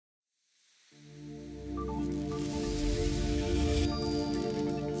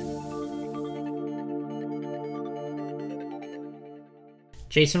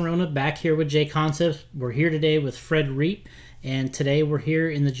Jason Rona back here with JConcepts. We're here today with Fred Reep, and today we're here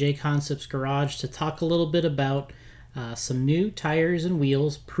in the JConcepts garage to talk a little bit about some new tires and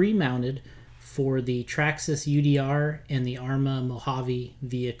wheels pre-mounted for the Traxxas UDR and the Arrma Mojave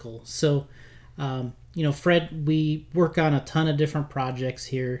vehicle. So, Fred, we work on a ton of different projects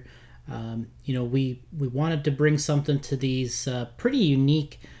here. We wanted to bring something to these pretty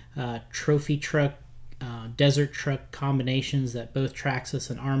unique trophy truck, desert truck combinations that both Traxxas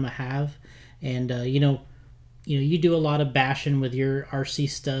and Arrma have. And, you do a lot of bashing with your RC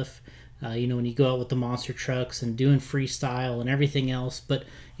stuff, when you go out with the monster trucks and doing freestyle and everything else. But,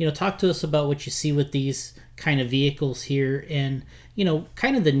 talk to us about what you see with these kind of vehicles here and,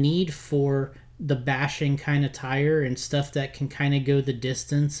 kind of the need for the bashing kind of tire and stuff that can kind of go the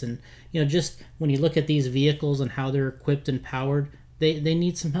distance. And, just when you look at these vehicles and how they're equipped and powered, they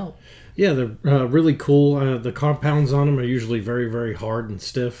need some help. Yeah, they're really cool. The compounds on them are usually very, very hard and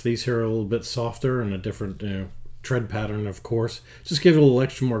stiff. These here are a little bit softer and a different tread pattern, of course. Just give it a little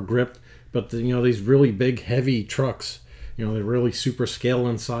extra more grip. But, these really big, heavy trucks, they're really super scale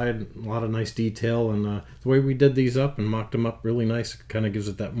inside, a lot of nice detail. And the way we did these up and mocked them up really nice, it kind of gives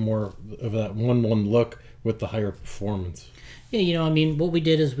it that more of that one look with the higher performance. Yeah, what we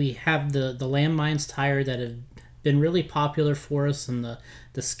did is we have the Landmines tire that have been really popular for us in the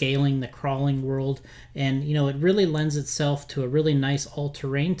scaling, the crawling world. And, it really lends itself to a really nice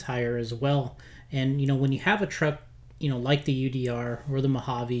all-terrain tire as well. And, when you have a truck, like the UDR or the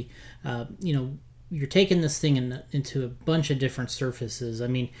Mojave, you're taking this thing into a bunch of different surfaces.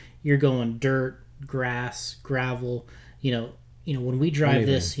 You're going dirt, grass, gravel, when we drive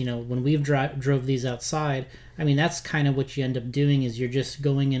this, when we've drove these outside, that's kind of what you end up doing is you're just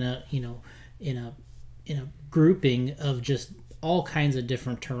going in a grouping of just all kinds of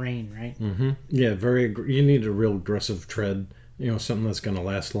different terrain, right? Mm-hmm. Yeah, you need a real aggressive tread, something that's going to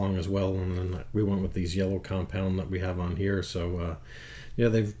last long as well. And then we went with these yellow compound that we have on here. So,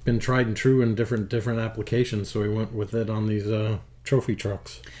 they've been tried and true in different applications. So we went with it on these trophy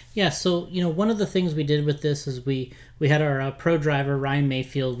trucks. Yeah, so, one of the things we did with this is we had our pro driver, Ryan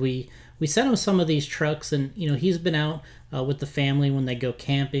Mayfield. We sent him some of these trucks, and, he's been out with the family when they go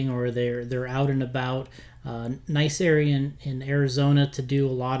camping or they're out and about. Nice area in Arizona to do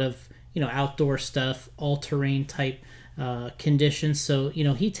a lot of, outdoor stuff, all-terrain type conditions. So,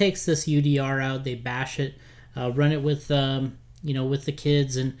 he takes this UDR out, they bash it, run it with, with the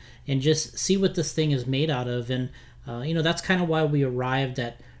kids and just see what this thing is made out of. And, that's kind of why we arrived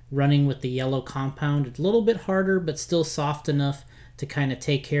at running with the yellow compound. It's a little bit harder, but still soft enough to kind of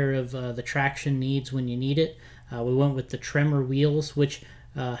take care of the traction needs when you need it. We went with the Tremor Wheels, which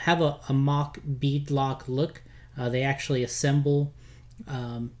have a mock bead lock look. They actually assemble,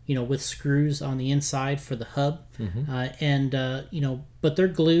 with screws on the inside for the hub. Mm-hmm. But they're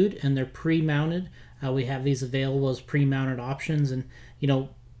glued and they're pre-mounted. We have these available as pre-mounted options. And,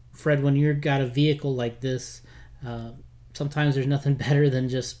 Fred, when you've got a vehicle like this, sometimes there's nothing better than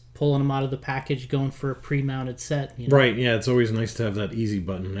just pulling them out of the package, going for a pre-mounted set. Right, yeah, it's always nice to have that easy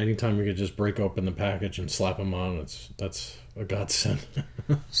button. Anytime we could just break open the package and slap them on, that's a godsend.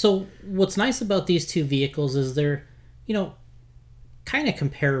 So what's nice about these two vehicles is they're, kind of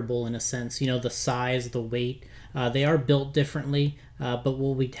comparable in a sense. The size, the weight, they are built differently. But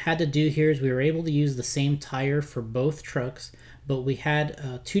what we had to do here is we were able to use the same tire for both trucks, but we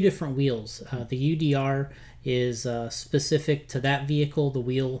had two different wheels. The UDR is specific to that vehicle,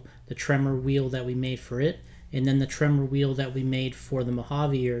 the Tremor wheel that we made for it, and then the Tremor wheel that we made for the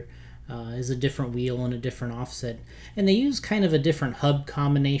Mojave is a different wheel and a different offset. And they use kind of a different hub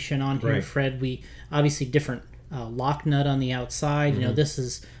combination on here, right. Fred. We obviously different lock nut on the outside. Mm-hmm. This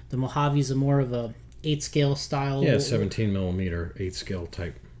is the Mojave's a more of a 8-scale style. Yeah, 17 millimeter 8-scale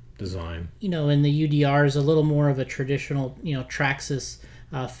type design. And the UDR is a little more of a traditional, Traxxas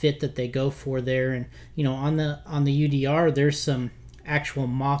fit that they go for there. And, on the UDR, there's some actual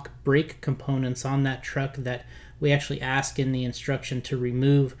mock brake components on that truck that we actually ask in the instruction to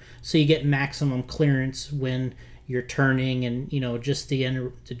remove so you get maximum clearance when you're turning and, just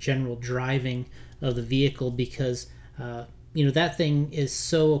the general driving of the vehicle because, that thing is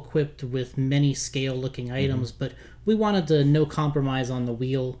so equipped with many scale-looking items, mm-hmm. but we wanted to no compromise on the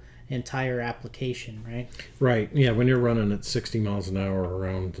wheel and tire application, right? Right. Yeah. When you're running at 60 miles an hour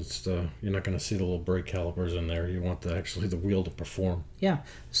around, you're not going to see the little brake calipers in there. You want the wheel to perform. Yeah.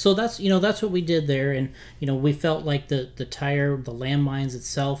 So that's what we did there, and we felt like the tire, the Landmines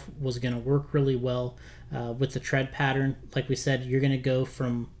itself, was going to work really well with the tread pattern. Like we said, you're going to go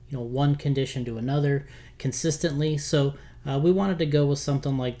from one condition to another consistently. So we wanted to go with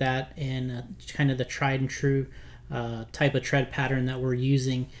something like that and kind of the tried and true type of tread pattern that we're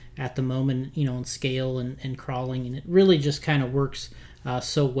using at the moment, in scale and crawling, and it really just kind of works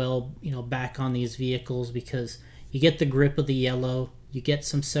so well, back on these vehicles, because you get the grip of the yellow, you get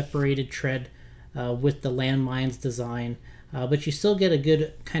some separated tread with the Landmines design, but you still get a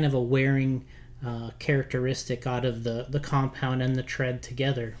good kind of a wearing characteristic out of the compound and the tread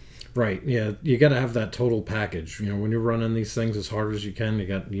together. Right. Yeah, you got to have that total package. When you're running these things as hard as you can,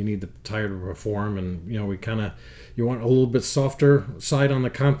 you need the tire to perform, and you want a little bit softer side on the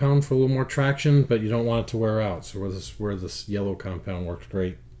compound for a little more traction, but you don't want it to wear out. So where this yellow compound works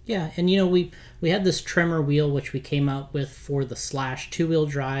great. Yeah, and we had this Tremor wheel which we came out with for the Slash 2-wheel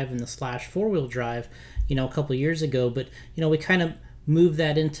drive and the Slash 4-wheel drive, a couple of years ago, but we kind of moved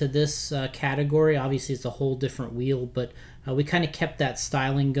that into this category. Obviously, it's a whole different wheel, but we kind of kept that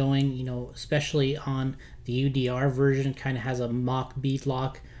styling going, especially on the UDR version. It kind of has a mock bead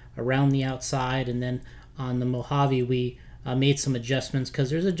lock around the outside, and then on the Mojave, we made some adjustments because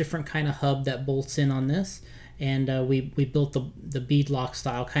there's a different kind of hub that bolts in on this, and we built the bead lock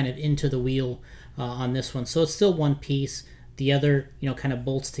style kind of into the wheel on this one. So it's still one piece. The other, kind of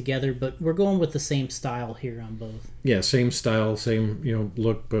bolts together, but we're going with the same style here on both. Yeah, same style, same,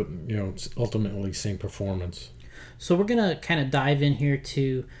 look, but, it's ultimately same performance. So we're going to kind of dive in here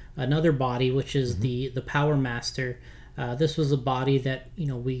to another body, which is the Power Master. This was a body that,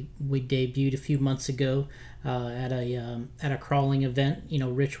 we debuted a few months ago at a crawling event.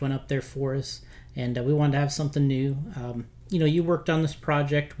 Rich went up there for us, and we wanted to have something new. You worked on this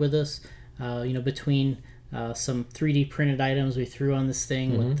project with us, between some 3D printed items we threw on this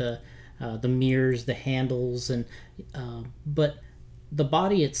thing with the mirrors, the handles, and but the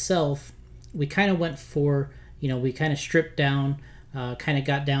body itself, we kind of went for, we kind of stripped down, kind of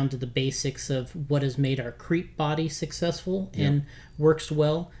got down to the basics of what has made our creep body successful and works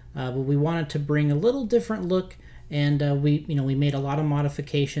well, but we wanted to bring a little different look, and we made a lot of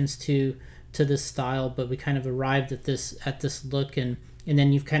modifications to this style, but we kind of arrived at this look, and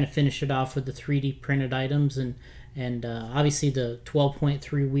then you've kind of finished it off with the 3D printed items, and obviously the 12.3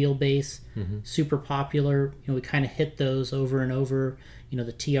 wheelbase, super popular. We kind of hit those over and over. The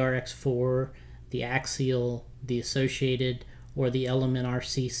TRX4, the Axial, the Associated, or the Element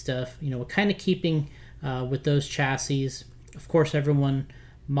RC stuff. We're kind of keeping with those chassis. Of course, everyone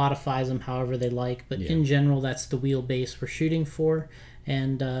modifies them however they like, but in general, that's the wheelbase we're shooting for.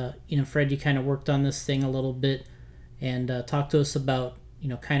 And Fred, you kind of worked on this thing a little bit, and talk to us about,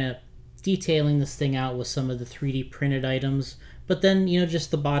 kind of detailing this thing out with some of the 3D printed items, but then,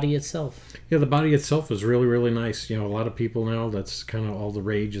 just the body itself. Yeah, the body itself is really, really nice. A lot of people now, that's kind of all the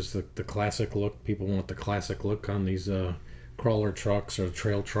rage, is the classic look. People want the classic look on these crawler trucks or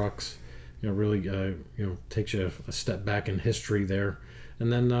trail trucks. Really, takes you a step back in history there.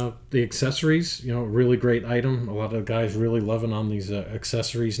 And then the accessories, really great item. A lot of guys really loving on these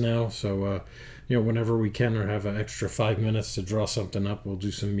accessories now. So, whenever we can or have an extra 5 minutes to draw something up, we'll do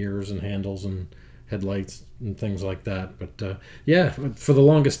some mirrors and handles and headlights and things like that. But for the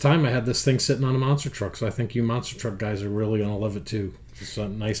longest time, I had this thing sitting on a monster truck. So I think you monster truck guys are really going to love it too. It's a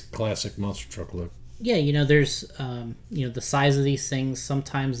nice classic monster truck look. Yeah, there's, the size of these things,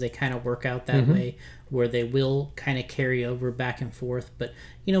 sometimes they kind of work out that way, where they will kind of carry over back and forth. But,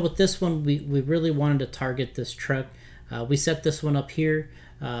 with this one, we really wanted to target this truck. We set this one up here,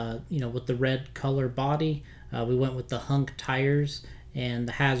 with the red color body. We went with the hunk tires and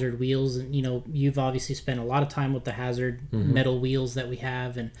the Hazard wheels. And, you've obviously spent a lot of time with the Hazard metal wheels that we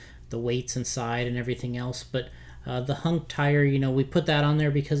have and the weights inside and everything else. But the hunk tire, we put that on there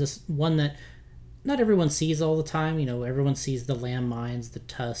because it's one that not everyone sees all the time. Everyone sees the Landmines, the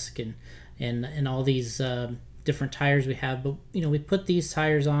Tusk, and all these different tires we have. But, we put these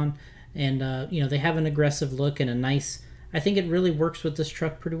tires on, and, they have an aggressive look and a nice... I think it really works with this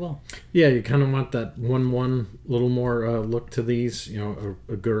truck pretty well. Yeah, you kind of want that 1-1 little more look to these.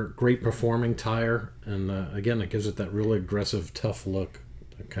 A great performing tire, and again, it gives it that really aggressive, tough look.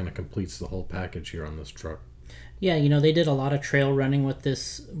 That kind of completes the whole package here on this truck. Yeah, they did a lot of trail running with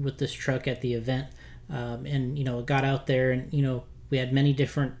this truck at the event, and it got out there, and we had many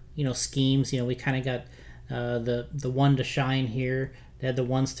different schemes. We kind of got the one to shine here. They had the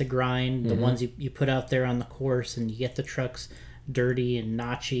ones to grind, the ones you put out there on the course, and you get the trucks dirty and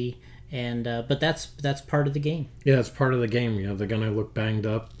notchy, and but that's part of the game. Yeah, it's part of the game. They're gonna look banged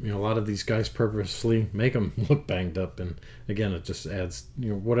up. A lot of these guys purposely make them look banged up, and again, it just adds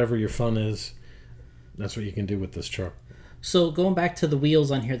whatever your fun is. That's what you can do with this truck. So going back to the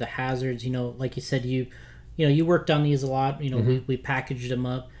wheels on here, the Hazards, like you said, you worked on these a lot. We packaged them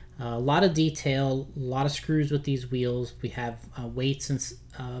up. A lot of detail, a lot of screws with these wheels. We have weights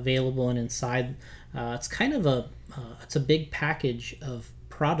available and inside. It's kind of it's a big package of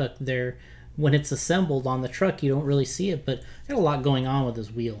product there. When it's assembled on the truck, you don't really see it, but got a lot going on with this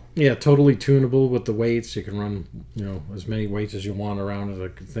wheel. Yeah, totally tunable with the weights. You can run, as many weights as you want around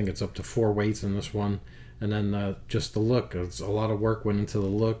it. I think it's up to 4 weights in this one. And then just the look. It's a lot of work went into the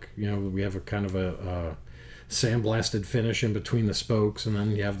look. We have a kind of a sandblasted finish in between the spokes, and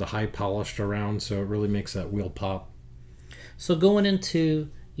then you have the high polished around, so it really makes that wheel pop. So going into,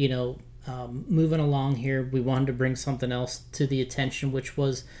 moving along here, we wanted to bring something else to the attention, which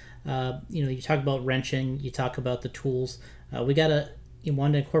was you talk about wrenching, you talk about the tools. You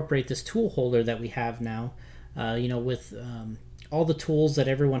want to incorporate this tool holder that we have now, with all the tools that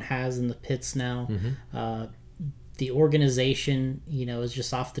everyone has in the pits now. Mm-hmm. The organization, is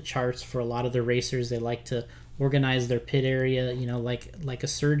just off the charts for a lot of the racers. They like to organize their pit area, like a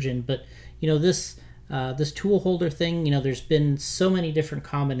surgeon. But this tool holder thing, there's been so many different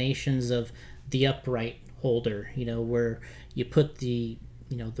combinations of the upright holder, where you put the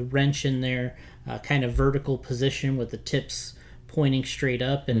wrench in there, kind of vertical position with the tips pointing straight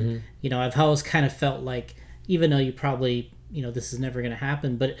up. And, I've always kind of felt like, even though you probably, this is never going to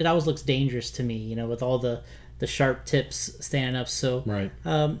happen, but it always looks dangerous to me, with all the sharp tips standing up. So, right.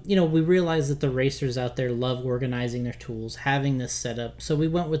 We realize that the racers out there love organizing their tools, having this set up. So we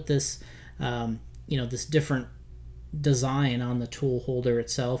went with this, this different design on the tool holder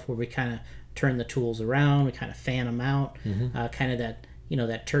itself, where we kind of turn the tools around, we kind of fan them out, kind of that,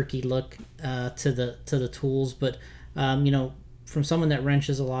 that turkey look to the tools. But from someone that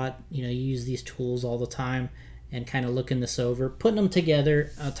wrenches a lot, you use these tools all the time, and kind of looking this over, putting them together.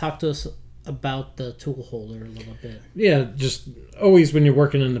 Talk to us about the tool holder a little bit. Yeah, just always when you're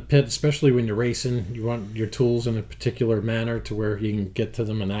working in the pit, especially when you're racing, you want your tools in a particular manner to where you can get to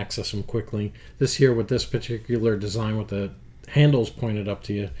them and access them quickly. This here, with this particular design with the handles pointed up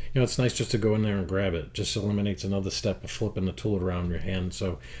to you, it's nice just to go in there and grab it. Just eliminates another step of flipping the tool around your hand.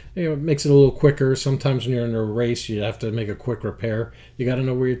 So it makes it a little quicker. Sometimes when you're in a race, you have to make a quick repair. You got to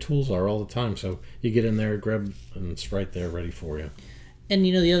know where your tools are all the time. So you get in there, grab, and it's right there ready for you. And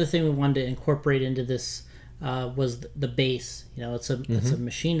the other thing we wanted to incorporate into this was the base. It's a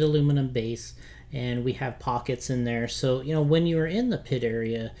machined aluminum base, and we have pockets in there. So when you are in the pit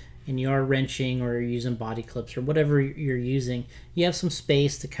area and you are wrenching or you're using body clips or whatever you're using, you have some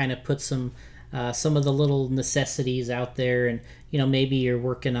space to kind of put some of the little necessities out there. And maybe you're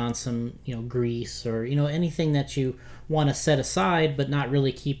working on some grease or anything that you want to set aside but not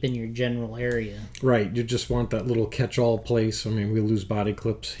really keep in your general area. Right, you just want that little catch-all place. I mean, we lose body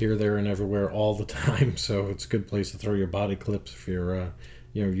clips here, there, and everywhere all the time, so it's a good place to throw your body clips if you're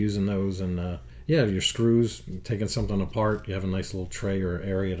using those. And your screws, taking something apart, you have a nice little tray or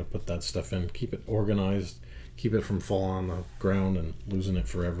area to put that stuff in. Keep it organized, keep it from falling on the ground and losing it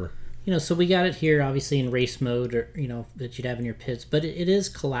forever. So we got it here obviously in race mode, or that you'd have in your pits, but it is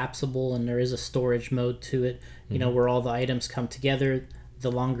collapsible, and there is a storage mode to it, where all the items come together,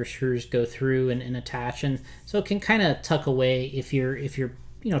 the longer screws go through and attach, and so it can kind of tuck away if you're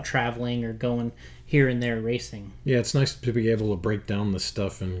traveling or going here and there racing. Yeah, it's nice to be able to break down the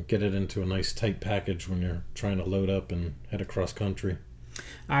stuff and get it into a nice tight package when you're trying to load up and head across country.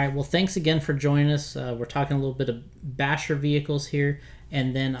 All right, well, thanks again for joining us. We're talking a little bit of basher vehicles here,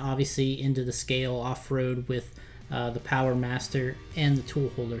 and then obviously into the scale off-road with the Power Master and the tool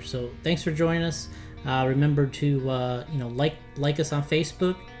holder. So thanks for joining us. Remember to like us on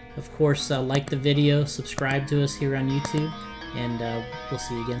Facebook. Of course, like the video, subscribe to us here on YouTube, and we'll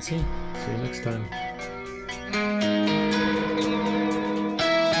see you again soon. See you next time.